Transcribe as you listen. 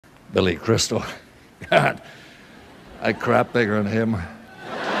Billy Crystal. God, I crap bigger than him.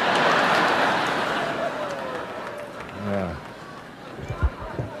 Yeah.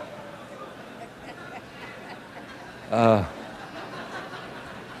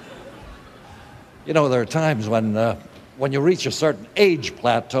 You know, there are times when you reach a certain age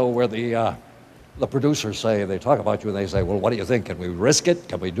plateau where the producers say, they talk about you and they say, well, what do you think? Can we risk it?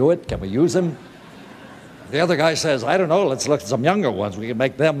 Can we do it? Can we use him? The other guy says, I don't know, let's look at some younger ones. We can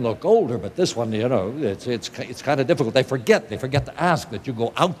make them look older, but this one, you know, it's kind of difficult. They forget to ask that you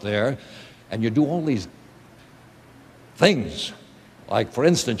go out there and you do all these things. Like, for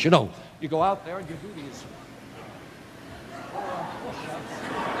instance, you know, you go out there and you do these